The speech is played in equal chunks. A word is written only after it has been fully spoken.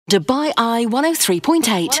Dubai Eye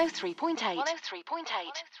 103.8.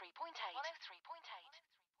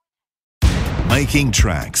 103.8. Making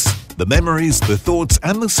tracks. The memories, the thoughts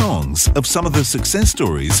and the songs of some of the success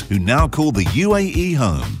stories who now call the UAE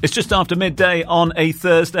home. It's just after midday on a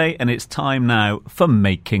Thursday and it's time now for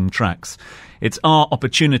Making Tracks. It's our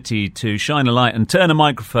opportunity to shine a light and turn a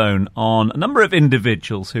microphone on a number of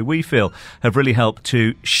individuals who we feel have really helped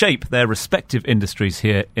to shape their respective industries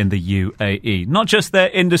here in the UAE. Not just their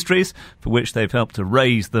industries, for which they've helped to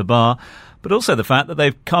raise the bar, but also the fact that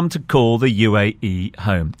they've come to call the UAE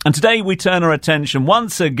home. And today we turn our attention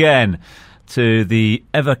once again to the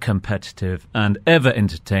ever-competitive and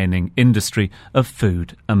ever-entertaining industry of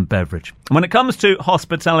food and beverage. And when it comes to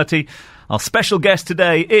hospitality, our special guest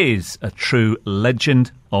today is a true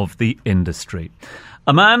legend of the industry.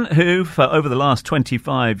 A man who, for over the last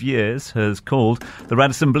 25 years, has called the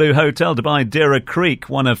Radisson Blu Hotel Dubai Dira Creek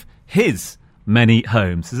one of his many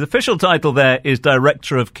homes. His official title there is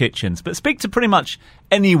Director of Kitchens, but speak to pretty much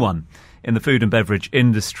anyone in the food and beverage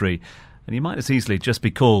industry, and he might as easily just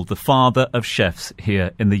be called the father of chefs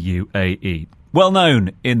here in the UAE. Well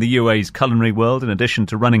known in the UAE's culinary world, in addition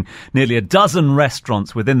to running nearly a dozen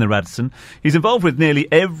restaurants within the Radisson, he's involved with nearly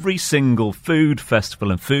every single food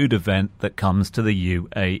festival and food event that comes to the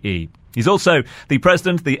UAE. He's also the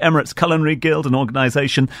president of the Emirates Culinary Guild, an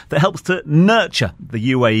organisation that helps to nurture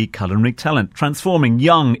the UAE culinary talent, transforming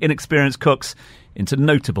young, inexperienced cooks into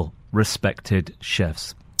notable, respected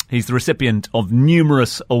chefs. He's the recipient of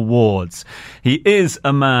numerous awards. He is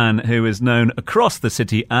a man who is known across the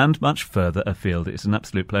city and much further afield. It's an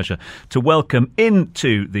absolute pleasure to welcome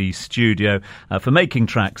into the studio for Making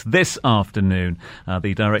Tracks this afternoon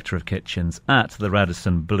the Director of Kitchens at the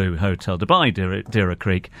Radisson Blu Hotel Dubai Dira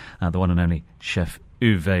Creek, the one and only Chef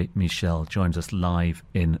Micheel joins us live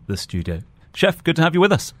in the studio. Chef, good to have you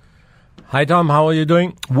with us. Hi Tom, how are you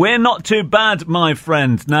doing? We're not too bad, my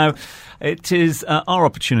friend. Now, it is our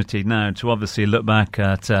opportunity now to obviously look back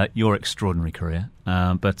at your extraordinary career,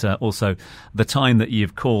 but also the time that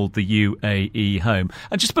you've called the UAE home.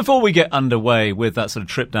 And just before we get underway with that sort of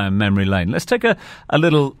trip down memory lane, let's take a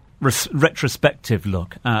little retrospective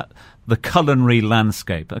look at the culinary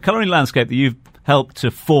landscape, a culinary landscape that you've helped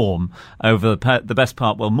to form over the best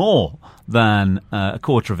part, well, more than a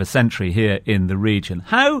quarter of a century here in the region.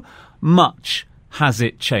 How much has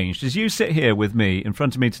it changed? As you sit here with me in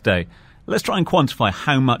front of me today, let's try and quantify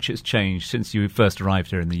how much it's changed since you first arrived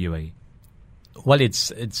here in the UAE. Well, it's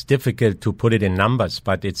difficult to put it in numbers,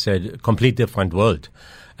 but it's a complete different world.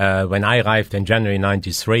 When I arrived in January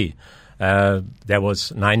 93, there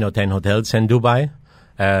was 9 or 10 hotels in Dubai.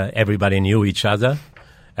 Everybody knew each other.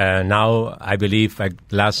 Now, I believe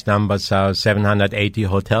last numbers are 780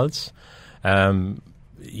 hotels.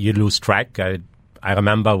 You lose track. I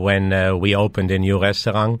remember when we opened a new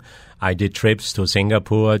restaurant, I did trips to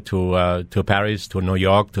Singapore, to Paris, to New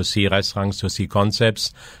York, to see restaurants, to see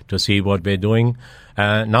concepts, to see what we're doing.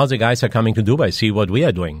 Now the guys are coming to Dubai, see what we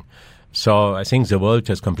are doing. So I think the world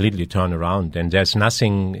has completely turned around, and there's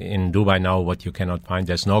nothing in Dubai now what you cannot find.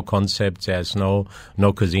 There's no concept, there's no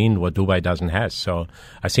cuisine what Dubai doesn't have. So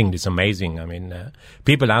I think it's amazing. I mean,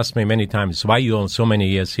 people ask me many times, why you are so many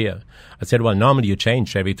years here? I said, well, normally you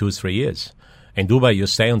change every 2-3 years. In Dubai, you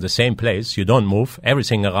stay on the same place, you don't move.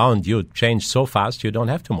 Everything around you change so fast, you don't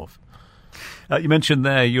have to move. You mentioned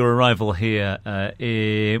there your arrival here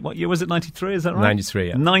in, what year was it, 93, is that right? 93,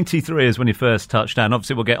 yeah. 93 is when you first touched down.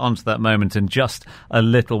 Obviously, we'll get onto that moment in just a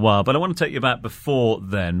little while. But I want to take you back before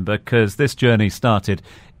then, because this journey started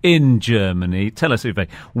in Germany. Tell us, Uwe,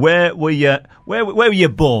 where were you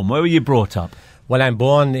born? Where were you brought up? Well, I'm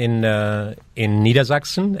born in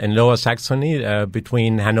Niedersachsen, in Lower Saxony,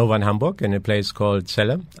 between Hanover and Hamburg, in a place called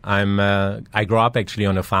Celle. I grew up actually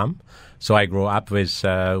on a farm, so I grew up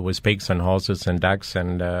with pigs and horses and ducks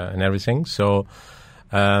and everything. So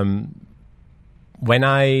when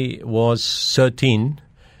I was 13,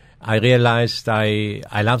 I realized I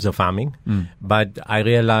love the farming, but I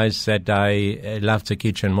realized that I love the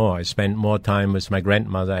kitchen more. I spent more time with my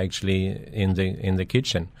grandmother actually in the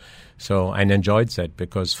kitchen. So I enjoyed that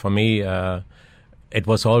because for me, it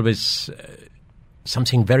was always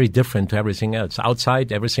something very different to everything else.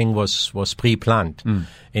 Outside, everything was pre-planned.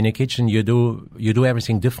 In the kitchen, you do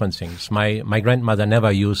everything different things. My grandmother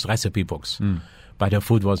never used recipe books, but her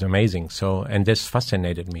food was amazing. So, and this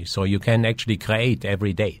fascinated me. So you can actually create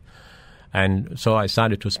every day. And so I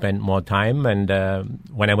started to spend more time. And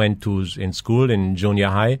when I went in school in junior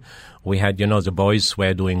high, we had, the boys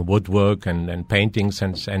were doing woodwork and paintings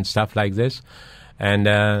and stuff like this. And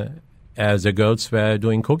the girls were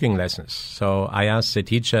doing cooking lessons. So I asked the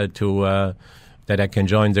teacher to that I can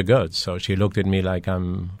join the girls. So she looked at me like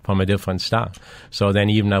I'm from a different star. So then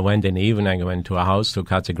even I went in the evening, I went to her house to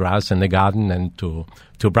cut the grass in the garden and to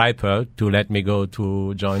bribe her to let me go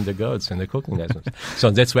to join the girls in the cooking lessons. So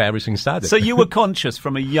that's where everything started. So you were conscious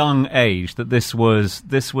from a young age that this was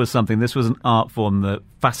an art form that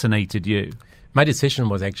fascinated you? My decision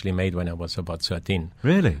was actually made when I was about 13.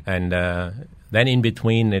 Really? And then in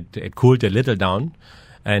between it cooled a little down.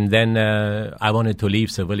 And then I wanted to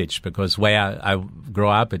leave the village because where I grew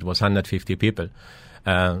up, it was 150 people.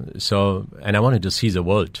 And I wanted to see the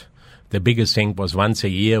world. The biggest thing was once a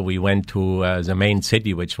year we went to the main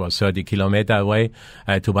city, which was 30 kilometers away,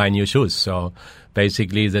 to buy new shoes. So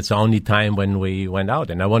basically that's the only time when we went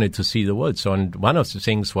out. And I wanted to see the world. So and one of the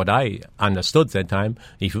things what I understood that time,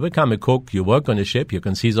 if you become a cook, you work on a ship, you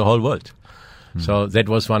can see the whole world. So that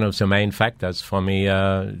was one of the main factors for me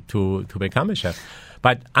to become a chef.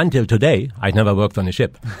 But until today, I never worked on a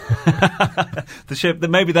ship. The ship,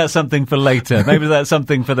 maybe that's something for later. Maybe that's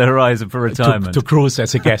something for the horizon for retirement. To cruise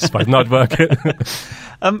as a guest, but not work.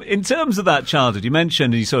 In terms of that childhood, you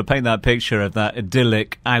mentioned, you sort of paint that picture of that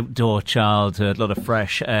idyllic outdoor childhood, a lot of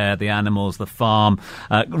fresh air, the animals, the farm,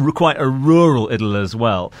 quite a rural idyll as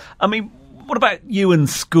well. I mean, what about you in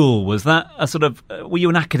school? Was that a sort of, were you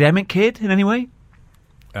an academic kid in any way?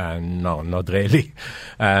 No, not really.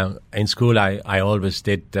 In school, I always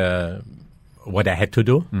did what I had to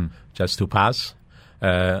do just to pass.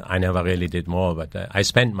 I never really did more, but I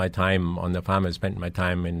spent my time on the farm. I spent my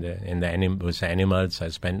time with the animals. I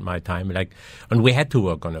spent my time and we had to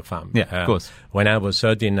work on the farm. Yeah, of course. When I was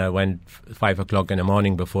 13, I went 5 o'clock in the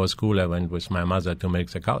morning before school. I went with my mother to milk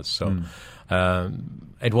the cows. So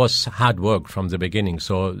it was hard work from the beginning.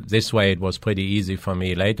 So this way, it was pretty easy for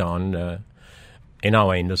me later on. In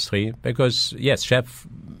our industry, because yes, chef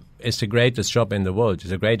is the greatest job in the world,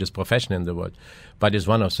 it's the greatest profession in the world, but it's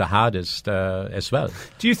one of the hardest as well.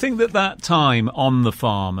 Do you think that time on the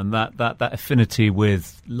farm and that affinity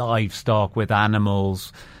with livestock, with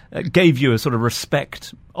animals, gave you a sort of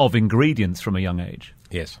respect of ingredients from a young age?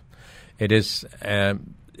 Yes, it is.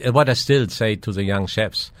 What I still say to the young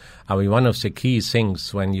chefs, I mean, one of the key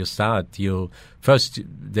things when you start,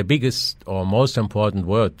 the biggest or most important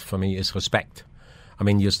word for me is respect. I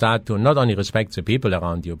mean, you start to not only respect the people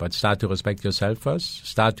around you, but start to respect yourself first.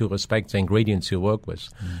 Start to respect the ingredients you work with.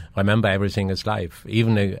 Remember, everything is life.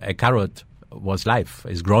 Even a carrot was life,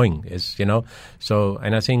 is growing, So,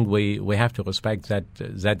 and I think we have to respect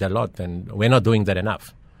that a lot, and we're not doing that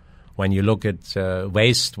enough. When you look at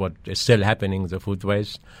waste, what is still happening, the food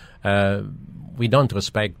waste, we don't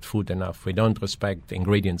respect food enough. We don't respect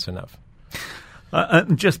ingredients enough.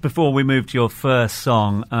 Just before we move to your first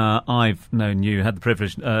song, I've known you, had the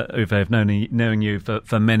privilege, Uwe, of knowing you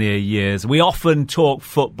for many years. We often talk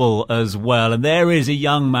football as well, and there is a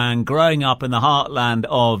young man growing up in the heartland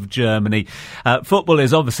of Germany. Football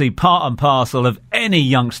is obviously part and parcel of any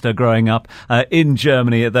youngster growing up in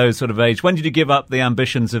Germany at those sort of age. When did you give up the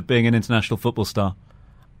ambitions of being an international football star?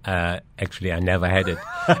 Actually, I never had it.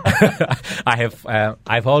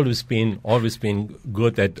 I've always been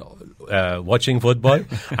good at watching football.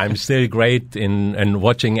 I'm still great in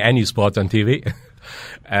watching any sport on TV.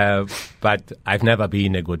 But I've never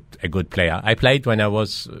been a good player. I played when I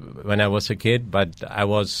was a kid, but I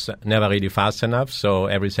was never really fast enough. So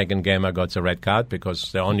every second game I got a red card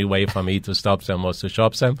because the only way for me to stop them was to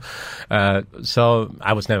shop them. So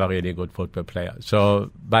I was never really a good football player.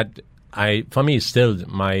 For me, still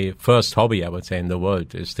my first hobby, I would say, in the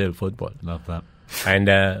world is still football. Love that. And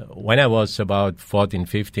when I was about 14,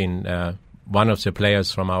 15, one of the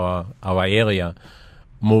players from our area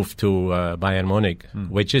moved to Bayern Munich,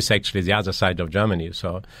 which is actually the other side of Germany.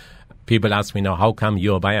 So people ask me now, how come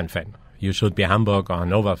you're a Bayern fan? You should be a Hamburg or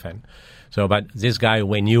Hannover fan. So, but this guy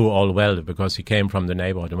we knew all well because he came from the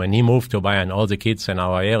neighborhood. When he moved to Bayern, all the kids in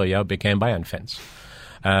our area became Bayern fans.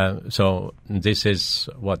 So this is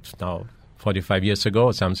what now 45 years ago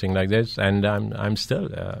or something like this, and I'm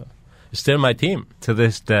still my team to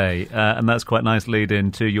this day, and that's quite a nice lead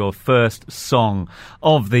into your first song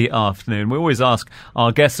of the afternoon. We always ask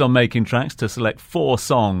our guests on Making Tracks to select 4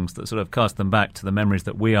 songs that sort of cast them back to the memories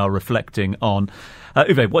that we are reflecting on.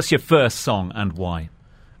 Uwe, what's your first song and why?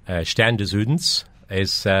 Stern des Südens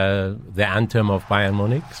is the anthem of Bayern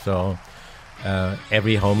Munich. So.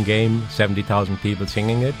 Every home game, 70,000 people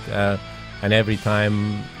singing it, and every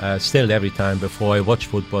time before I watch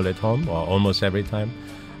football at home, or almost every time,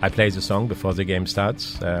 I play the song before the game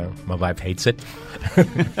starts. My wife hates it,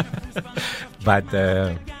 but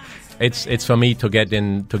it's for me to get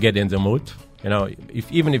in the mood.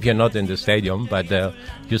 Even if you're not in the stadium, but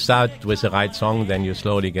you start with the right song, then you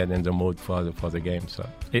slowly get in the mood for the game. So.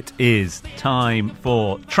 It is time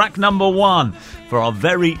for track number 1 for our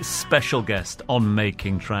very special guest on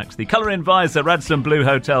Making Tracks. The culinary advisor, Radisson Blue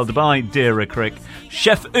Hotel, Dubai, Deira Creek.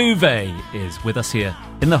 Chef Uwe is with us here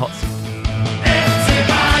in the hot seat.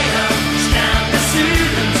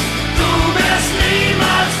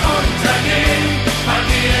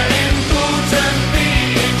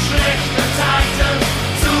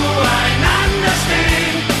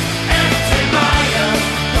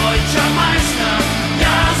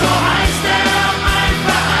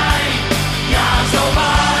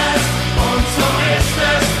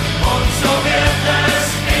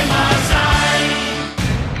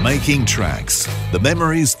 Making Tracks, the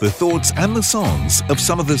memories, the thoughts and the songs of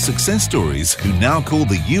some of the success stories who now call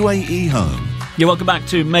the UAE home. You're welcome back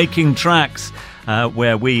to Making Tracks,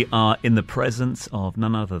 where we are in the presence of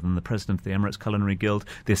none other than the President of the Emirates Culinary Guild,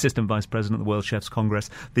 the Assistant Vice President of the World Chefs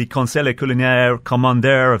Congress, the Conseiller Culinaire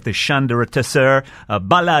Commander of the Chambre de Retisseur,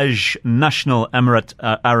 Balaj National Emirate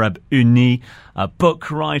Arab Uni, a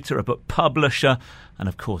book writer, a book publisher, and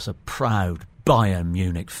of course a proud Bayern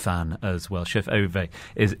Munich fan as well. Chef Uwe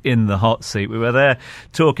is in the hot seat. We were there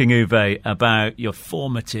talking, Uwe, about your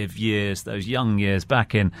formative years, those young years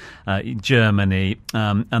back in Germany,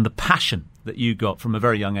 and the passion that you got from a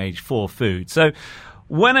very young age for food. So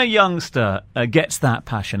when a youngster gets that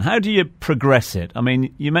passion, how do you progress it? I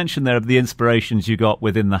mean, you mentioned there the inspirations you got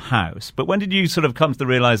within the house, but when did you sort of come to the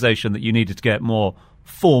realization that you needed to get more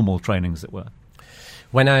formal training, as it were?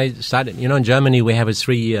 When I started, in Germany we have a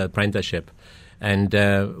 3-year apprenticeship. And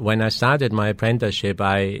when I started my apprenticeship,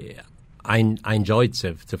 I enjoyed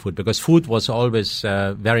the food, because food was always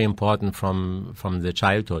very important from the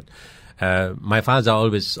childhood. My father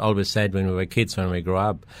always said when we were kids, when we grew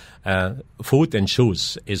up, food and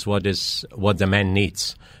shoes is what the man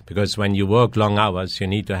needs. Because when you work long hours, you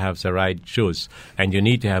need to have the right shoes, and you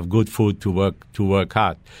need to have good food to work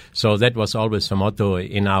hard. So that was always the motto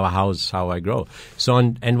in our house, how I grow. So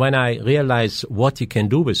and when I realized what you can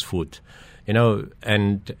do with food,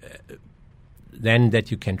 and then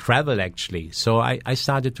that you can travel actually. So I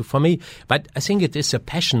started to, for me, but I think it is a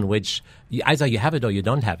passion which either you have it or you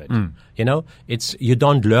don't have it. You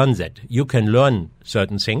don't learn that. You can learn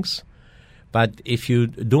certain things, but if you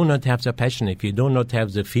do not have the passion, if you do not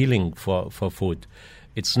have the feeling for food,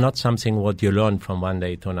 it's not something what you learn from one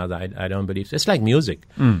day to another. I don't believe. It's like music.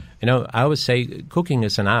 I always say cooking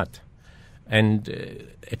is an art, and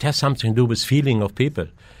it has something to do with feeling of people.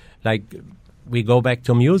 Like, we go back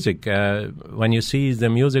to music. When you see the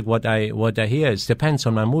music, what I hear, it depends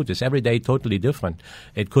on my mood. It's every day totally different.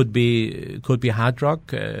 It could be hard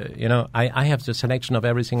rock. I have the selection of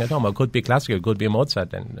everything at home. It could be classical. It could be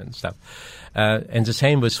Mozart and stuff. And the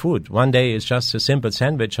same with food. One day is just a simple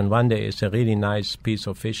sandwich, and one day is a really nice piece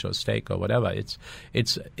of fish or steak or whatever.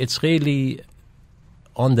 It's really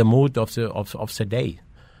on the mood of the day.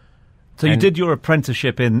 So you did your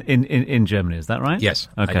apprenticeship in Germany, is that right? Yes.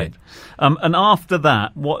 Okay. I did. And after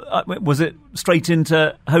that, what was it? Straight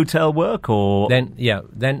into hotel work, or Then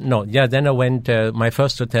I went. My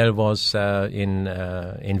first hotel was in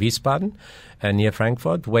Wiesbaden, near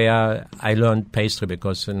Frankfurt, where I learned pastry,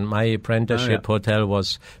 because in my apprenticeship hotel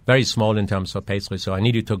was very small in terms of pastry. So I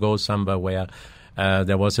needed to go somewhere where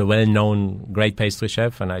there was a well-known great pastry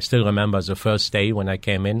chef, and I still remember the first day when I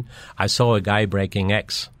came in, I saw a guy breaking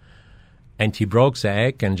eggs. And he broke the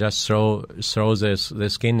egg and just throw the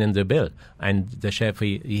skin in the bill. And the chef,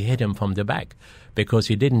 he hit him from the back, because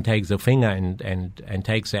he didn't take the finger and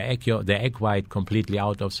take the egg white completely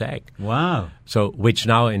out of the egg. Wow. So, which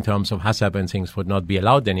now in terms of HACCP and things would not be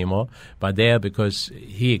allowed anymore. But there, because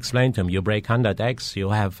he explained to him, you break 100 eggs, you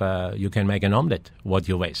can make an omelette, what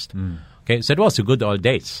you waste. Okay, so it was the good old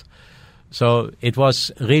days. So it was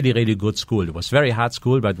really, really good school. It was very hard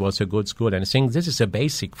school, but it was a good school. And I think this is a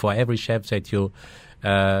basic for every chef, that you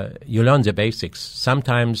learn the basics.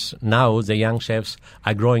 Sometimes now the young chefs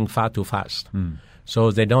are growing far too fast.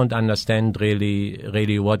 So they don't understand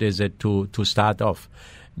really what is it to start off.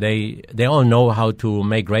 They all know how to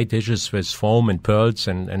make great dishes with foam and pearls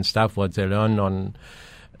and stuff, what they learn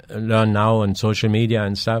now on social media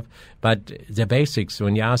and stuff. But the basics,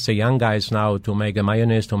 when you ask the young guys now to make a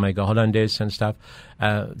mayonnaise, to make a hollandaise and stuff,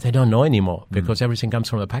 they don't know anymore, because everything comes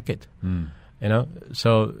from a packet.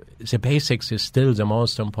 So the basics is still the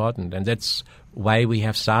most important, and that's why we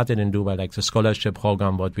have started in Dubai, like the scholarship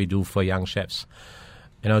program, what we do for young chefs,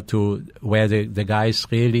 to where the guys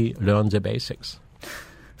really learn the basics.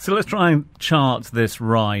 So let's try and chart this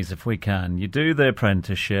rise if we can. You do the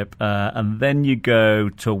apprenticeship, and then you go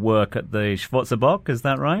to work at the Schwarzer Bock, is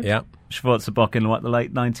that right? Yeah. Schwarzer Bock in the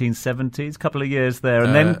late 1970s, couple of years there,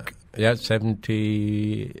 and then... Yeah,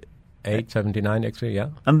 70... 79 actually, yeah.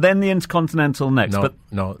 And then the Intercontinental next.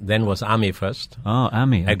 No, then was Army first. Oh,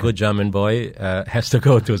 Army. Okay. A good German boy has to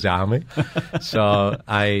go to the Army. So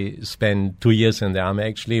I spent 2 years in the Army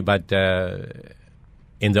actually, but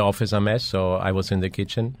in the office a mess, so I was in the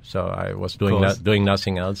kitchen. So I was doing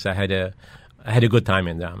nothing else. I had a good time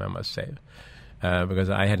in the Army, I must say. Because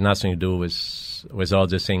I had nothing to do with all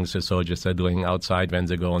the things the soldiers are doing outside when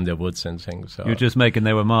they go on the woods and things. So you're just making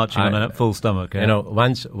they were marching on a full stomach. Yeah? You know,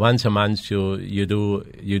 once a month you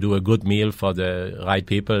do a good meal for the right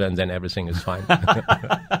people, and then everything is fine.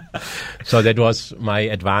 So that was my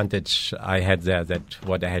advantage I had there. That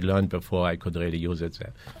what I had learned before, I could really use it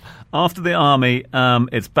there. After the Army,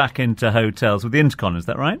 it's back into hotels with the Intercon. Is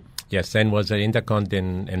that right? Yes. Then was the Intercon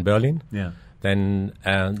in Berlin. Yeah. Then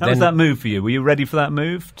how was that move for you? Were you ready for that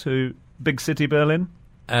move to big city Berlin?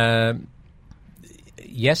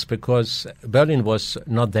 Yes, because Berlin was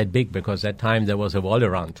not that big, because at that time there was a wall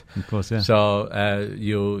around. Of course, yeah. So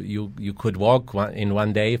you could walk in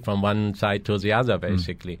one day from one side to the other,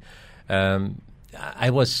 basically.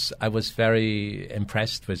 I was very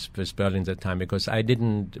impressed with Berlin at that time, because I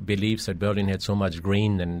didn't believe that Berlin had so much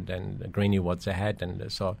green and greeny what they had,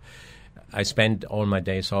 and so I spent all my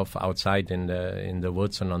days off outside in the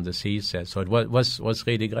woods and on the seas. So it was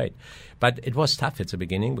really great, but it was tough at the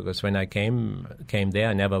beginning, because when I came there,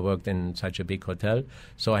 I never worked in such a big hotel,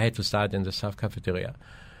 so I had to start in the staff cafeteria.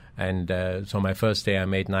 And so my first day, I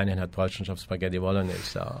made 900 portions of spaghetti bolognese.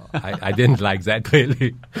 So I didn't like that,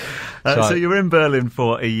 really. So you were in Berlin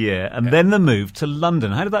for a year, and then the move to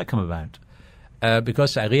London. How did that come about?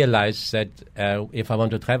 Because I realized that if I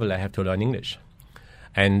want to travel, I have to learn English.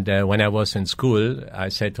 And when I was in school, I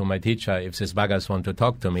said to my teacher, if these buggers want to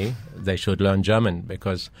talk to me, they should learn German,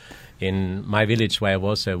 because in my village where I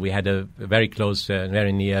was, we had a very close,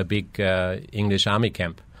 very near big English army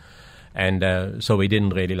camp. And so we didn't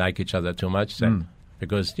really like each other too much then.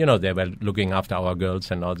 Because, you know, they were looking after our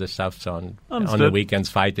girls and all this stuff, so on the weekends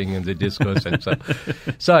fighting in the discos. And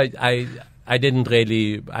so I didn't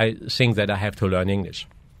really, I think that I have to learn English.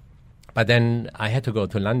 But then I had to go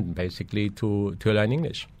to London, basically, to learn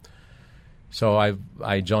English. So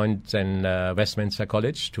I joined then Westminster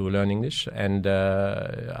College to learn English, and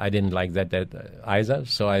I didn't like that either,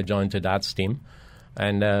 so I joined the darts team.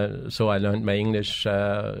 And so I learned my English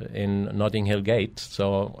in Notting Hill Gate,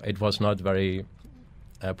 so it was not very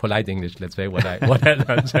polite English, let's say, what I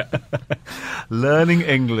learned. Learning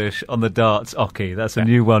English on the darts oche, that's a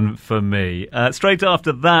new one for me. Straight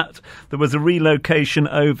after that, there was a relocation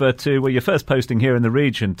over to, well, your first posting here in the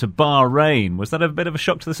region, to Bahrain. Was that a bit of a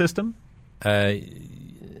shock to the system?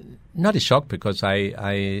 Not a shock, because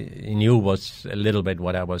I knew was a little bit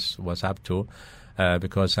what I was up to,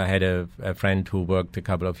 because I had a friend who worked a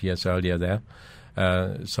couple of years earlier there.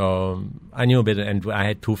 So I knew a bit, and I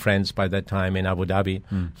had two friends by that time in Abu Dhabi,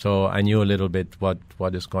 so I knew a little bit what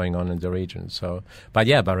is going on in the region. So, but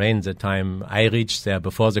yeah, Bahrain at the time, I reached there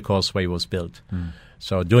before the causeway was built.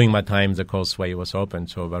 So during my time, the causeway was open,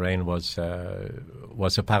 so Bahrain was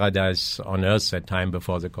a paradise on earth that time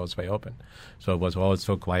before the causeway opened. So it was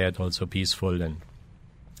also quiet, also peaceful, and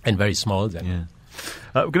very small then. Yeah.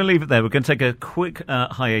 We're going to leave it there. We're going to take a quick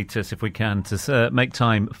hiatus, if we can, to make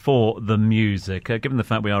time for the music. Given the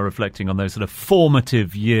fact we are reflecting on those sort of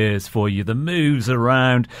formative years for you, the moves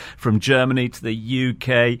around from Germany to the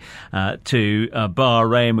UK to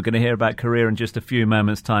Bahrain. We're going to hear about Korea in just a few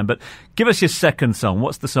moments' time. But give us your second song.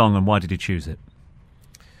 What's the song, and why did you choose it?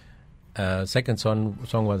 Second song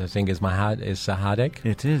was, I think, is My Heart is a Heartache.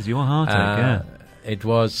 It is your heartache. Yeah. It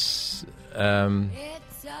was.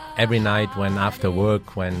 Every night when after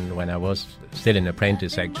work, when I was still an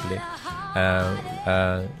apprentice actually,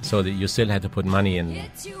 so that you still had to put money in the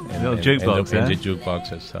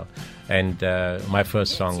jukeboxes. So, and my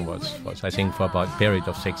first song was I think for about a period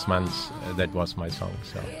of 6 months that was my song.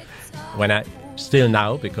 So when I still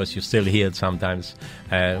now, because you still hear it sometimes,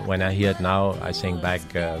 when I hear it now, I sing back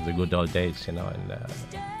the good old days, you know. And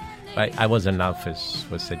I was in love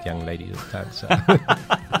with that young lady at the time. So.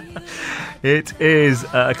 It is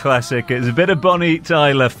a classic. It's a bit of Bonnie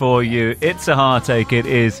Tyler for you. It's a Heartache. It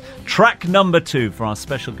is track number 2 for our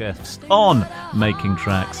special guest on Making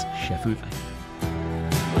Tracks, Chef Uwe.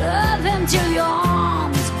 Love until your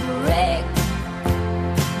arms break,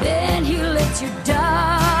 then he lets you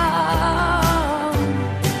down.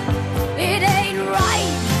 It ain't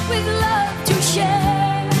right with love to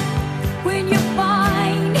share when you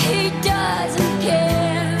find he doesn't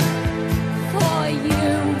care for you.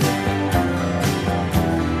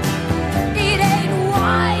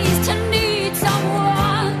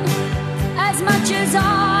 Much as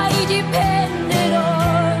I depended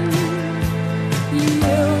on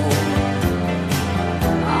you.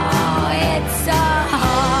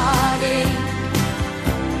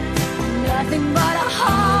 nothing but a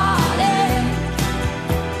heartache.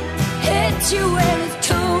 Hits you when it's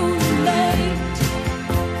too late.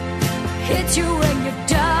 Hits you when you're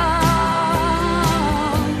down.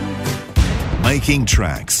 Making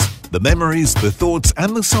tracks. The memories, the thoughts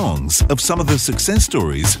and the songs of some of the success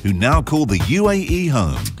stories who now call the UAE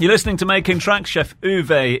home. You're listening to Making Tracks. Chef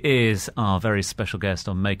Uwe is our very special guest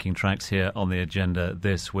on Making Tracks here on the agenda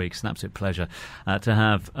this week. It's an absolute pleasure to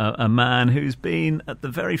have a man who's been at the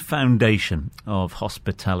very foundation of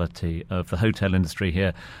hospitality, of the hotel industry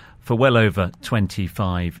here for well over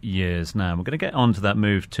 25 years now. We're going to get on to that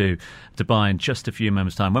move to Dubai in just a few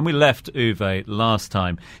moments' time. When we left Uwe last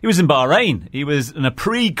time, he was in Bahrain. He was in a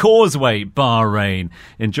pre-Causeway Bahrain,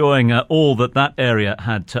 enjoying all that area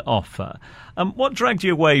had to offer. What dragged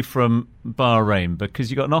you away from Bahrain?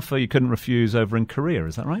 Because you got an offer you couldn't refuse over in Korea,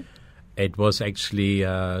 is that right? It was actually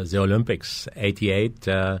the Olympics, 88.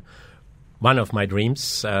 One of my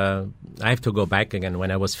dreams. I have to go back again.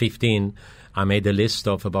 When I was 15, I made a list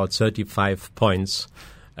of about 35 points,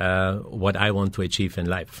 what I want to achieve in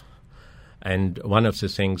life. And one of the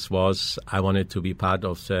things was I wanted to be part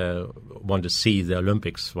of want to see the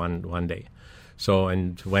Olympics one day. So,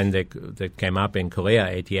 and when they came up in Korea,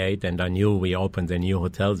 88, and I knew we opened a new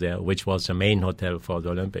hotel there, which was the main hotel for the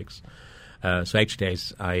Olympics. So actually,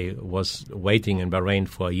 I was waiting in Bahrain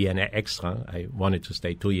for a year and extra. I wanted to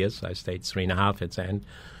stay 2 years. I stayed 3.5 at the end,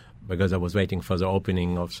 because I was waiting for the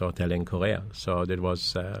opening of the hotel in Korea. So that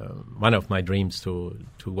was one of my dreams to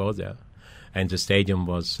go there. And the stadium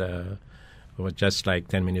was just like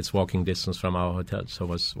 10 minutes walking distance from our hotel.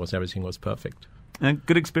 So everything was perfect. And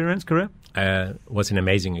good experience, Korea? Was an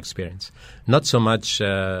amazing experience. Not so much,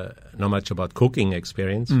 not much about cooking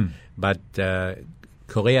experience, but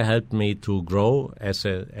Korea helped me to grow as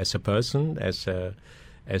a person, as a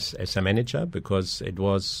manager, because it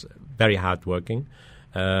was very hard working.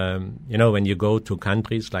 When you go to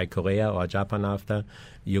countries like Korea or Japan after,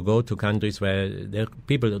 you go to countries where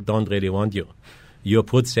people don't really want you. You're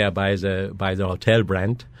put there by the hotel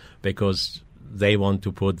brand because they want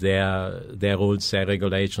to put their rules, their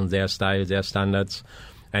regulations, their style, their standards.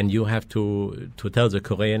 And you have to tell the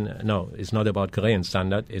Korean, no, it's not about Korean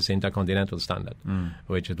standard, it's intercontinental standard,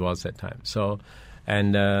 which it was at that time. So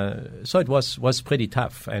it was pretty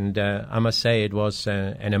tough. And I must say it was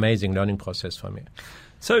an amazing learning process for me.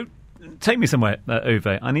 So take me somewhere,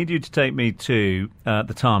 Uwe. I need you to take me to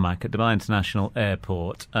the tarmac at Dubai International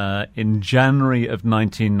Airport in January of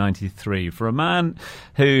 1993. For a man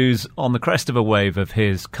who's on the crest of a wave of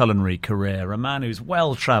his culinary career, a man who's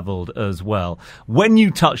well-travelled as well. When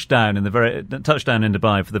you touched down in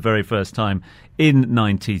Dubai for the very first time in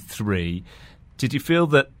 93, did you feel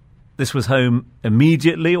that this was home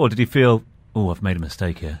immediately, or did you feel, I've made a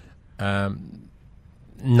mistake here?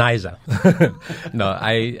 Neither. No,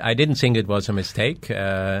 I didn't think it was a mistake.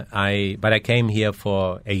 But I came here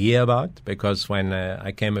for a year because when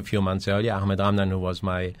I came a few months earlier, Ahmed Ramdan, who was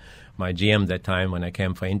my GM that time when I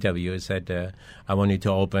came for interview, he said, I wanted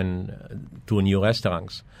to open 2 new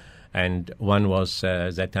restaurants. And one was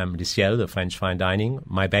that time Micheel, the French fine dining.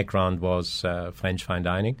 My background was French fine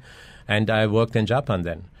dining. And I worked in Japan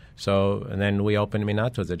then. So and then we opened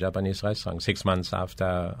Minato, the Japanese restaurant, 6 months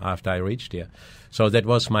after I reached here. So that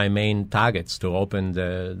was my main targets, to open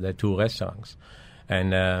the 2 restaurants.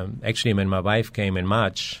 And actually, when my wife came in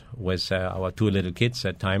March with our 2 little kids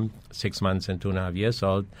at time, 6 months and 2.5 years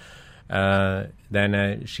old,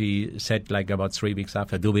 then she said, like about 3 weeks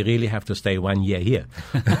after, do we really have to stay 1 year here?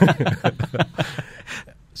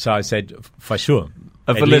 So I said, for sure.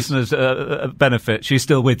 For listeners' benefit, she's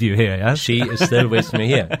still with you here, yes? She is still with me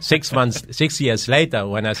here. 6 years later,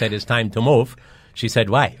 when I said it's time to move, she said,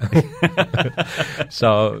 why?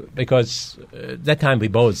 So, because that time we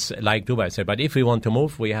both liked Dubai. I said, but if we want to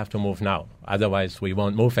move, we have to move now. Otherwise, we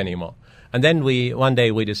won't move anymore. And then one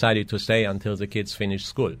day we decided to stay until the kids finish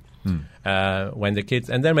school. When the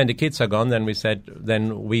kids are gone, then we said,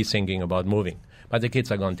 then we're thinking about moving. But the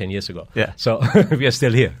kids are gone 10 years ago. Yeah. So we are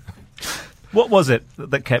still here. What was it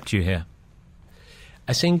that kept you here?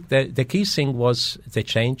 I think the key thing was the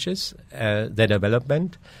changes, the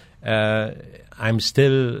development. I'm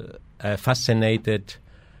still fascinated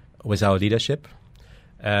with our leadership.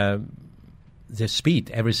 The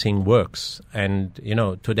speed, everything works. And,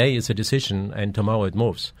 today is a decision and tomorrow it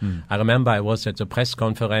moves. I remember I was at the press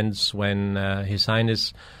conference when His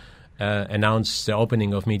Highness announced the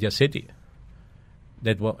opening of Media City.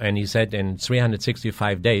 And he said in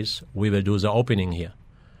 365 days, we will do the opening here.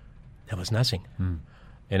 There was nothing,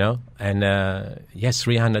 And yes,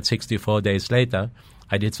 364 days later,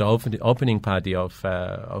 I did the opening party of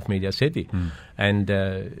Media City, and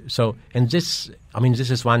this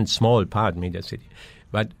is one small part, Media City,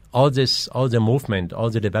 but all the movement, all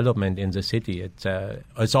the development in the city, it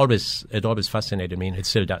always fascinated me, and it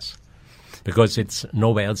still does. Because it's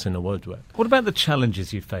nowhere else in the world where. What about the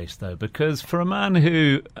challenges you faced, though? Because for a man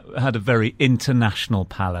who had a very international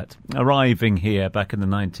palate, arriving here back in the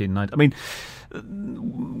 1990s, I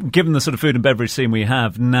mean, given the sort of food and beverage scene we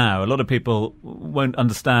have now, a lot of people won't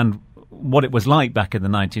understand what it was like back in the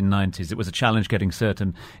 1990s. It was a challenge getting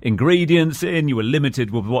certain ingredients in. You were limited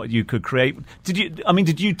with what you could create.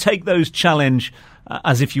 Did you take those challenge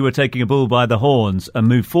as if you were taking a bull by the horns and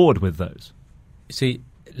move forward with those? See,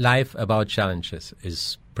 life about challenges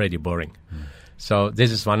is pretty boring. So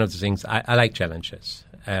this is one of the things I like challenges.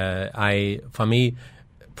 For me,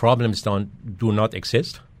 problems do not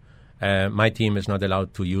exist. My team is not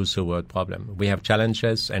allowed to use the word problem. We have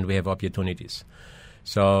challenges and we have opportunities.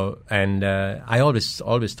 So, and I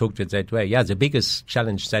always took it that way. Yeah, the biggest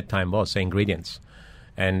challenge that time was the ingredients,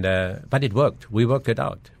 but it worked. We worked it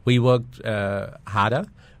out. We worked harder.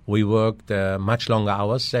 We worked much longer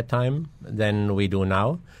hours that time than we do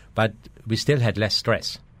now, but we still had less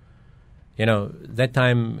stress. You know, that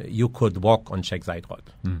time you could walk on Scheckseidrod,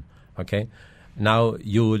 okay? Now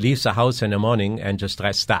you leave the house in the morning and the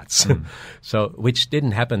stress starts. So, which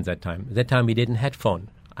didn't happen that time. That time we didn't have phone.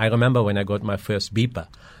 I remember when I got my first beeper,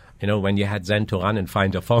 you know, when you had then to run and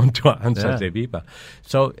find a phone to answer the beeper.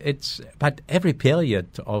 So but every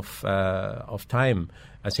period of time,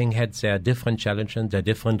 I think, had their different challenges, their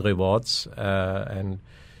different rewards, and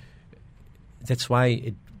that's why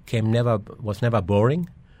it was never boring.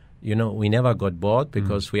 You know, we never got bored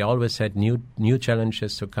because we always had new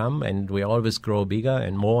challenges to come, and we always grow bigger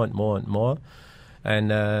and more and more and more.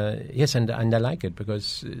 And yes, and I like it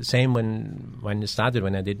because same when it started,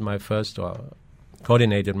 when I did my first or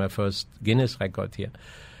coordinated my first Guinness record here.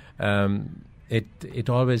 It's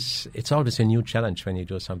always a new challenge when you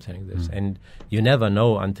do something like this, and you never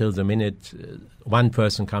know until the minute one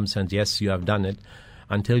person comes and yes, you have done it.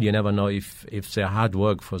 Until you never know if their hard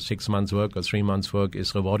work for 6 months' work or 3 months' work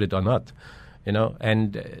is rewarded or not. You know,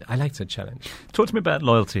 and I like the challenge. Talk to me about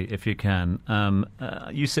loyalty, if you can.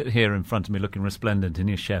 You sit here in front of me looking resplendent in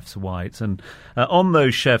your chef's whites, and on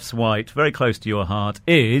those chef's white, very close to your heart,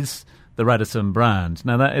 is the Radisson brand.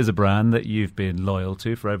 Now, that is a brand that you've been loyal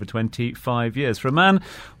to for over 25 years. For a man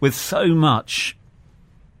with so much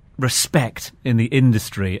respect in the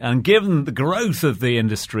industry, and given the growth of the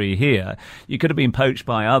industry here, you could have been poached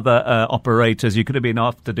by other operators, you could have been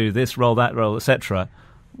asked to do this role, that role, etc.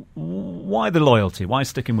 Why the loyalty? Why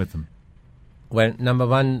sticking with them? Well, number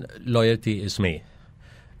one, loyalty is me.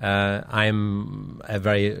 I'm a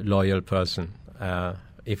very loyal person.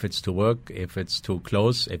 If it's to work, if it's to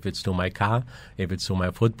clothes, if it's to my car, if it's to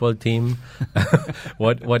my football team,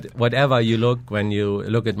 whatever you look, when you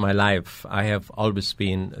look at my life, I have always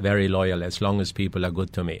been very loyal as long as people are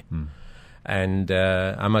good to me. And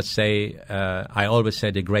I must say, I always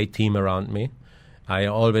had a great team around me. I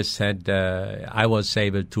always had, I was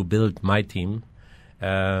able to build my team.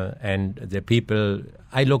 And the people,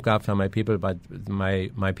 I look after my people, but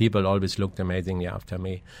my people always looked amazingly after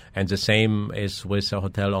me. And the same is with the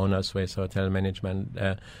hotel owners, with hotel management.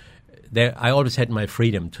 I always had my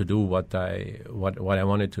freedom to do what I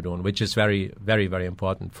wanted to do, which is very, very, very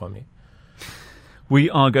important for me. We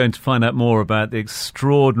are going to find out more about the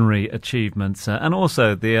extraordinary achievements and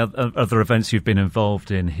also the other events you've been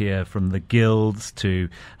involved in here, from the guilds to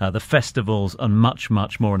the festivals and much,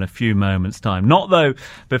 much more in a few moments' time. Not, though,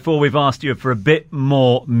 before we've asked you for a bit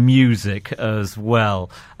more music as well.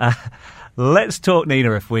 Let's talk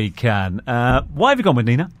Nina if we can. Why have you gone with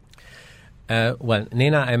Nina? Well,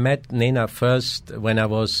 Nina, I met Nina first when I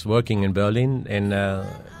was working in Berlin in a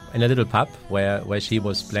little pub where she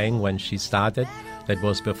was playing when she started. That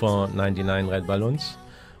was before 99 Red Balloons,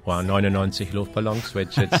 or 99 Luftballons,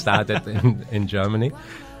 which it started in Germany.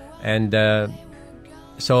 And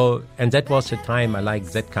so that was the time I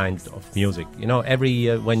liked that kind of music. You know, every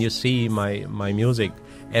year when you see my music,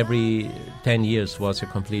 every 10 years was a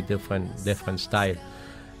complete different style.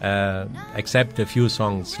 Except a few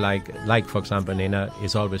songs like for example, Nina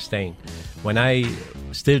is always staying. When I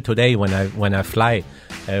fly,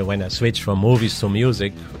 when I switch from movies to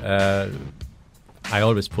music, I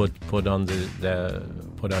always put on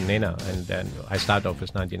put on Nina, and then I start off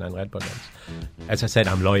with 99 Red Balloons. As I said,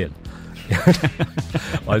 I'm loyal.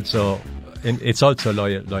 Also, it's also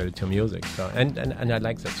loyal to music. So, and I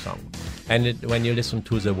like that song. And when you listen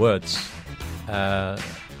to the words,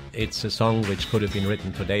 it's a song which could have been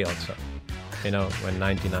written today also. You know, when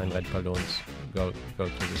 99 Red Balloons go to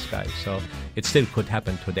the sky. So it still could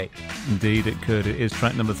happen today. Indeed it could. It is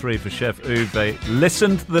track number 3 for Chef Uwe.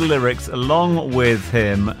 Listen to the lyrics along with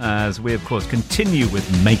him as we, of course, continue with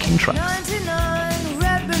Making Tracks. 99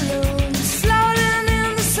 red balloons floating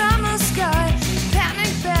in the summer sky.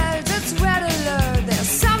 Panic bells, it's red alert. There's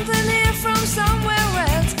something here from somewhere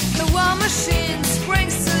else. The war machine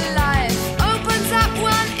springs to life, opens up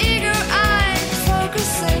one eager eye,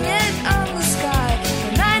 focusing it on the sky.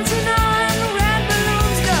 99 red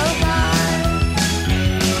balloons go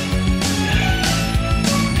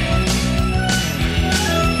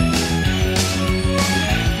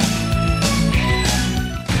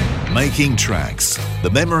Making Tracks. The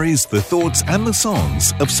memories, the thoughts and the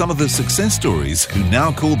songs of some of the success stories who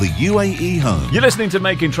now call the UAE home. You're listening to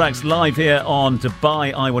Making Tracks live here on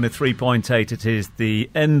Dubai I-103.8. It is the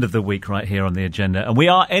end of the week right here on the agenda, and we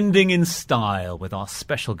are ending in style with our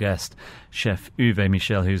special guest, Chef Uwe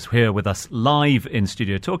Micheel, who's here with us live in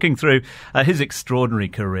studio, talking through his extraordinary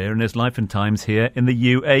career and his life and times here in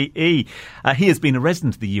the UAE. He has been a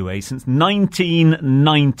resident of the UAE since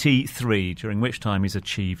 1993, during which time he's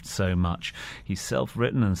achieved so much. He's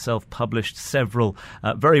self-written and self-published several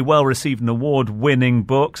very well-received and award-winning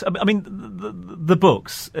books. I mean, the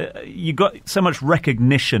books, you got so much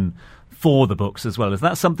recognition for the books as well. Is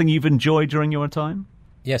that something you've enjoyed during your time?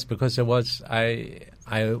 Yes, because I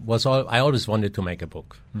always wanted to make a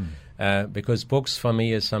book. Because books for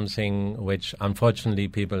me is something which unfortunately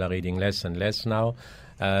people are reading less and less now.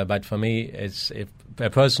 But for me, it's if a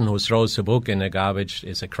person who throws a book in the garbage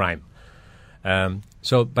is a crime.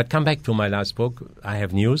 But come back to my last book. I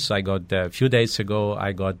have news. I got a few days ago.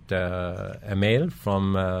 I got a mail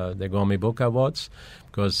from the Gourmet Book Awards,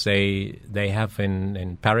 because they have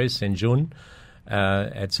in Paris in June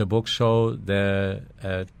at the book show the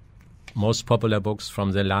most popular books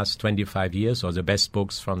from the last 25 years, or the best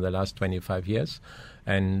books from the last 25 years.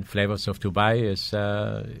 And Flavors of Dubai is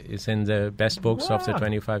in the best books of the last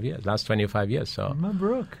 25 years. So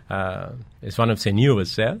it's one of the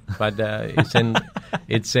newest there, but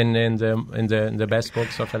it's in the best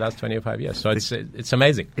books of the last 25 years. So it's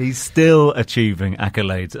amazing. He's still achieving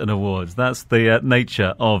accolades and awards. That's the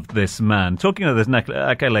nature of this man. Talking of those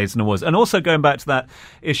accolades and awards, and also going back to that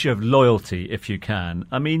issue of loyalty, if you can.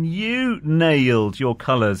 I mean, you nailed your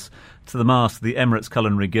colours to the mast of the Emirates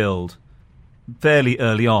Culinary Guild fairly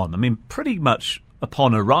early on. I mean, pretty much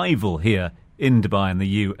upon arrival here in Dubai and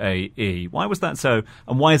the UAE. Why was that so,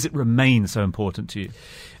 and why has it remained so important to you?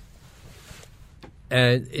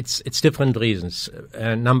 It's different reasons.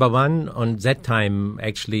 Number one, on that time,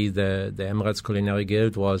 actually, the Emirates Culinary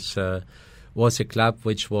Guild was a club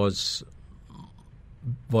which was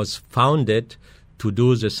founded to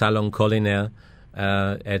do the salon culinaire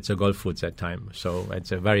at the Gulf Foods that time. So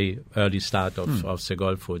it's a very early start of the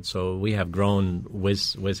Gulf Food. So we have grown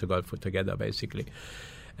with the Gulf Food together, basically.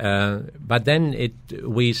 But then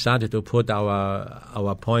we started to put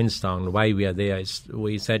our points down, why we are there.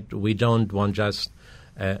 We said we don't want just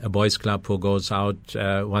a boys' club who goes out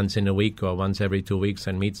once in a week or once every 2 weeks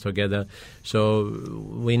and meets together. So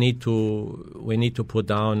we need to put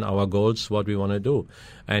down our goals, what we want to do.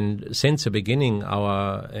 And since the beginning,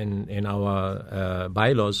 in our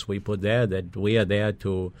bylaws, we put there that we are there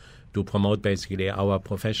to promote basically our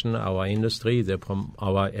profession, our industry,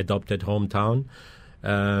 our adopted hometown,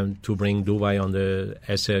 to bring Dubai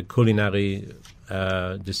as a culinary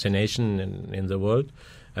destination in the world.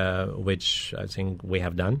 Which I think we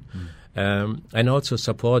have done, and also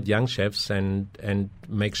support young chefs and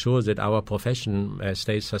make sure that our profession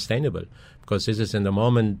stays sustainable. Because this is in the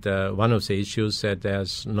moment one of the issues, that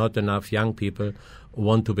there's not enough young people who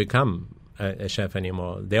want to become a chef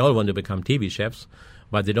anymore. They all want to become TV chefs,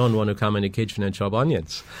 but they don't want to come in the kitchen and chop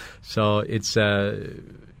onions. So it's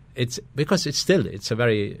because it's a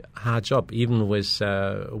very hard job, even with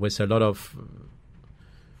a lot of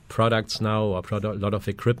products now, or a lot of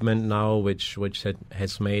equipment now, which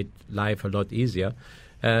has made life a lot easier.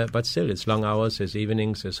 But still, it's long hours, it's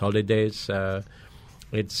evenings, it's holidays.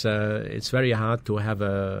 It's very hard to have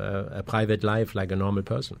a private life like a normal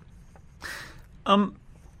person.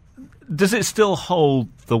 Does it still hold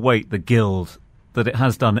the weight, the guild, that it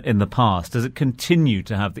has done in the past? Does it continue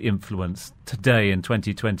to have the influence today in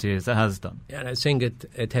 2020 as it has done? Yeah, I think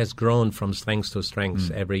it has grown from strength to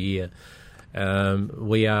strength every year.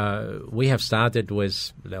 We have started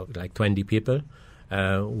with like 20 people.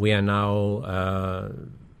 We are now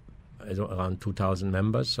around 2,000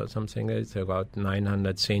 members or something. It's about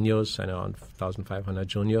 900 seniors and around 1,500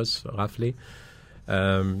 juniors, roughly.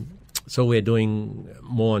 So we're doing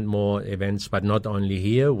more and more events, but not only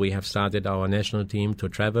here. We have started our national team to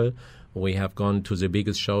travel. We have gone to the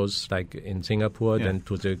biggest shows like in Singapore, then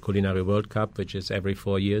to the Culinary World Cup, which is every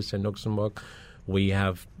 4 years in Luxembourg.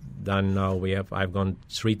 I've gone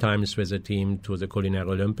 3 times with the team to the Culinary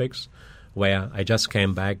Olympics, where I just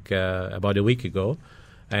came back about a week ago.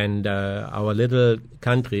 And our little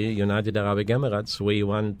country, United Arab Emirates, we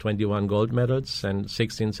won 21 gold medals and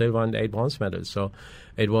 16 silver and 8 bronze medals. So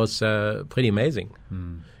it was pretty amazing.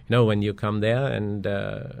 You know, when you come there, and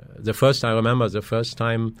I remember the first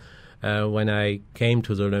time when I came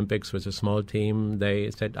to the Olympics with a small team, they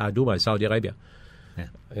said, Dubai, Saudi Arabia. Yeah.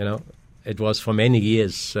 You know, it was for many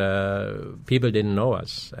years, people didn't know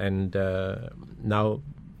us. And now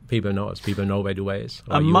people know us. People know where Dubai is.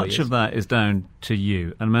 And much of that is down to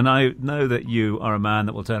you. I mean, I know that you are a man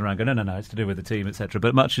that will turn around and go, no, it's to do with the team, etc.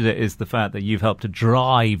 But much of it is the fact that you've helped to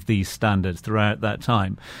drive these standards throughout that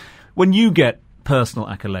time. When you get personal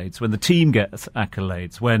accolades, when the team gets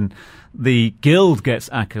accolades, when the guild gets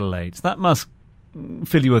accolades, that must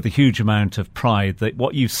fill you with a huge amount of pride that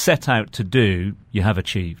what you set out to do, you have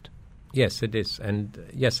achieved. Yes, it is. And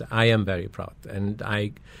yes, I am very proud. And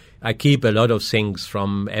I keep a lot of things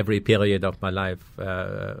from every period of my life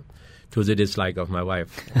to the dislike of my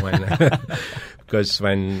wife. Because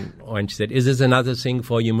when she said, is this another thing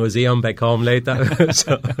for your museum back home later?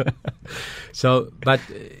 But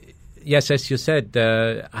yes, as you said,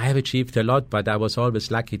 I have achieved a lot, but I was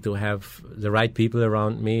always lucky to have the right people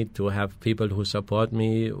around me, to have people who support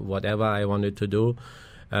me, whatever I wanted to do.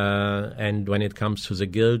 And when it comes to the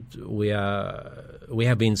guild, we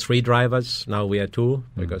have been 3 drivers. Now we are 2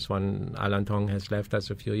 because one, Alan Tong, has left us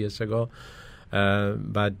a few years ago.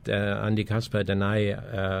 But Andy Kaspert and I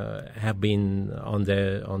have been on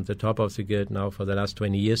the top of the guild now for the last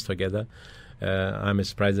 20 years together. I'm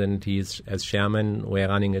as president, he's as chairman. We're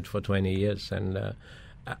running it for 20 years. And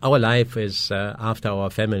our life is, after our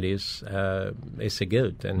families, is a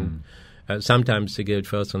guild. And sometimes the guild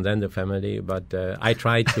first and then the family. But I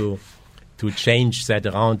try to change that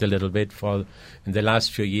around a little bit. In the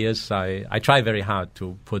last few years, I try very hard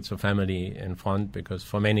to put the family in front, because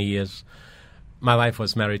for many years my wife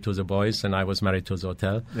was married to the boys and I was married to the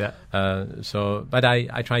hotel. Yeah. But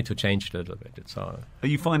I try to change a little bit. Are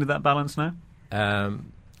you finding that balance now?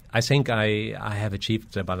 I think I have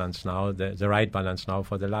achieved the balance now, the right balance now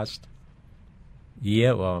for the last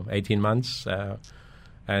year or 18 months.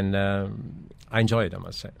 And I enjoy it, I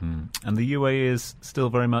must say. And the UAE is still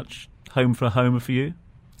very much home for you?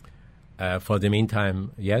 For the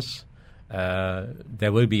meantime, yes.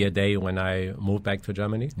 There will be a day when I move back to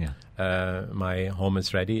Germany. Yeah. My home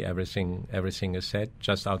is ready. Everything is set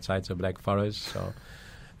just outside the Black Forest. So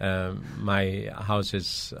my house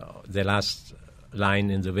is the last line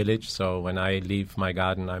in the village. So when I leave my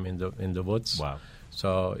garden, I'm in the woods. Wow.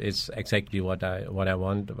 So it's exactly what I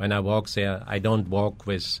want. When I walk there, I don't walk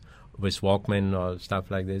with Walkman or stuff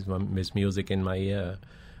like this, with music in my ear.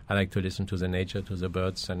 I like to listen to the nature, to the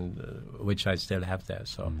birds, and which I still have there.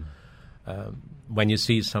 So when you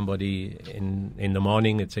see somebody in the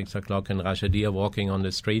morning at 6 o'clock in Rashidia walking on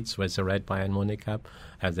the streets with a red Bayern Munich cap,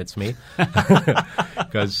 that's me.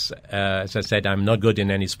 Because, as I said, I'm not good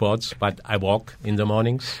in any sports, but I walk in the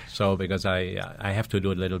mornings. So because I have to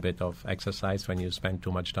do a little bit of exercise when you spend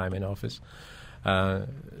too much time in office.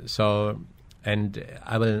 And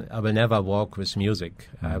I will never walk with music.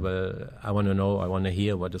 I want to know, I want to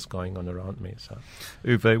hear what is going on around me. So,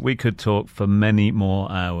 Uwe, we could talk for many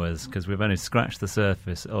more hours, because we've only scratched the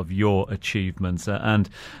surface of your achievements and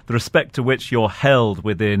the respect to which you're held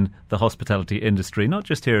within the hospitality industry, not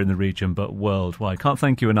just here in the region but worldwide. Can't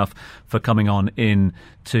thank you enough for coming on in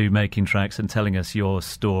to Making Tracks and telling us your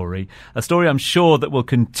story. A story I'm sure that will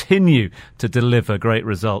continue to deliver great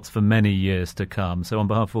results for many years to come. So on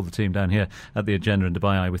behalf of all the team down here at the Agenda in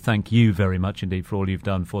Dubai, I would thank you very much indeed for all you've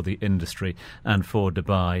done for the industry and for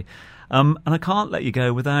Dubai. And I can't let you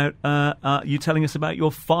go without you telling us about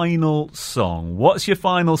your final song. What's your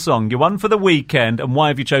final song? Your one for the weekend, and why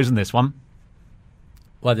have you chosen this one?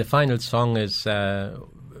 Well, the final song is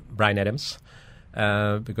Bryan Adams.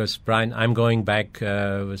 Because I'm going back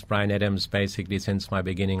with Bryan Adams basically since my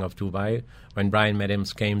beginning of Dubai. When Bryan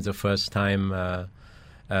Adams came the first time to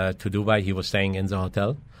Dubai, he was staying in the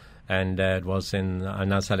hotel. And it was in Al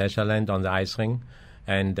Nasser Leisureland on the ice ring.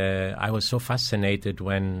 And I was so fascinated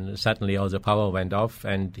when suddenly all the power went off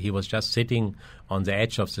and he was just sitting on the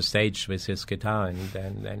edge of the stage with his guitar,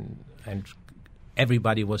 and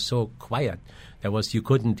everybody was so quiet. You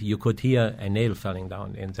could hear a nail falling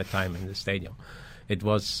down in the time in the stadium. it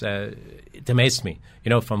was it amazed me.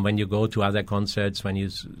 From when you go to other concerts, when you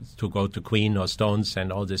to go to Queen or Stones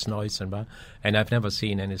and all this noise and I've never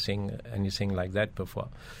seen anything like that before.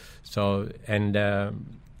 So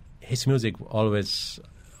his music always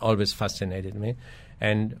fascinated me.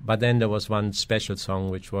 But then there was one special song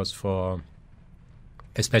which was for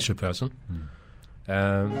a special person,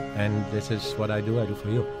 and this is what I do for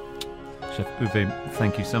you. Chef Uwe,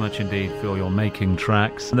 thank you so much indeed for your making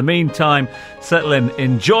tracks. In the meantime, settle in,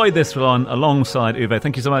 enjoy this one alongside Uwe.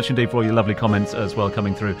 Thank you so much indeed for all your lovely comments as well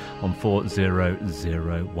coming through on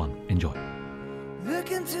 4001. Enjoy. Look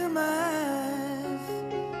into my eyes,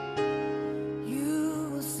 you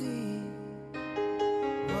will see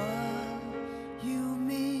what you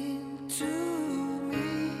mean to me.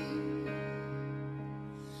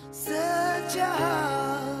 Such a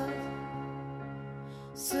heart,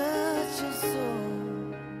 such a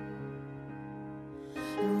soul.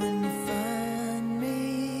 And when you find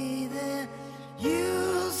me there,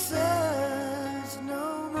 you'll search no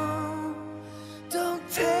more. Don't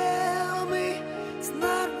tell me it's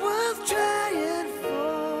not worth trying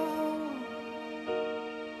for.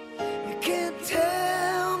 You can't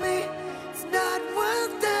tell me it's not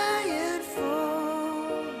worth dying for.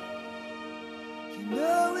 You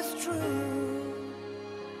know it's true.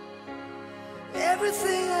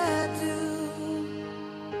 Everything I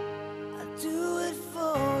do it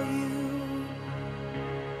for you.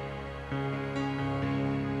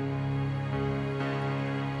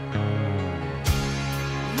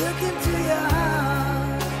 Look into your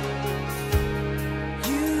heart,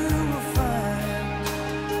 you will find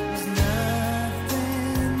there's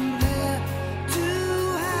nothing there to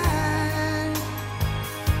hide.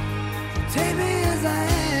 Take me as I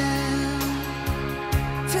am,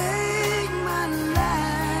 take my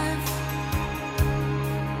life.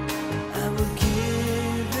 I would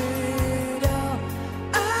give it all,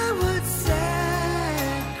 I would sacrifice.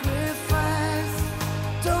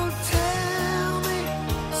 Don't tell me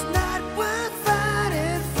it's not worth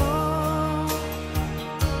fighting for.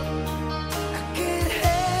 I can't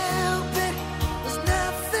help it, there's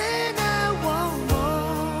nothing I want more.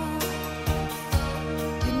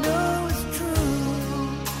 You know it's true.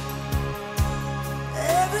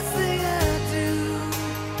 Everything I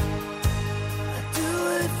do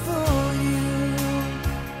it for you.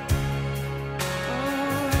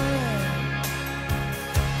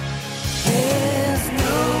 There's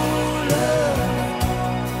no love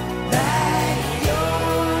like your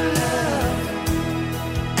love,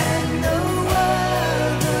 and no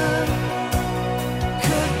other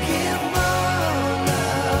could give more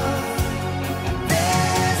love.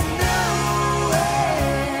 There's no way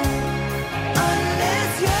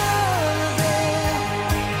unless you're there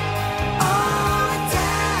all the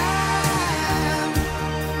time,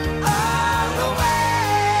 all the way,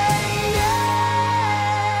 yeah.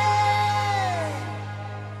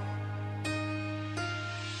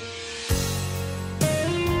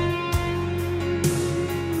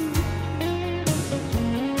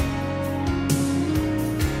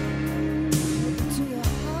 To your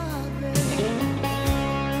heart, baby.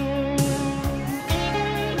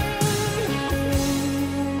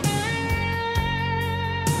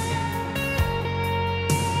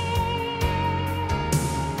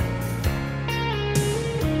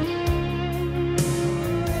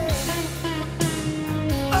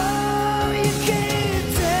 Oh, you can't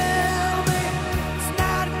tell me it's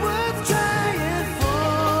not worth trying for.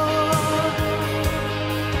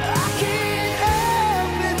 I can't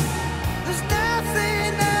help it, there's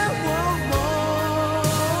nothing I want more.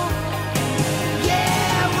 Yeah,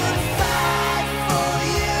 I would fight for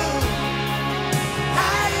you,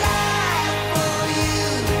 I'd lie for you,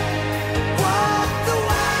 walk the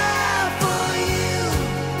while for you.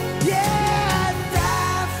 Yeah, I'd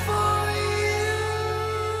die for you.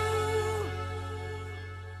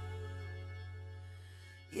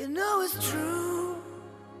 You know it's true.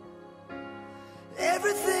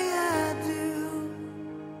 Everything I do,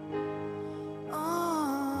 I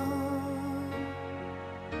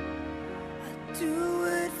do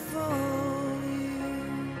it for you.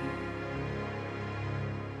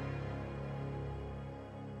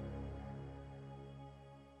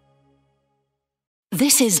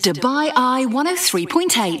 This is Dubai Eye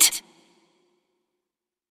 103.8.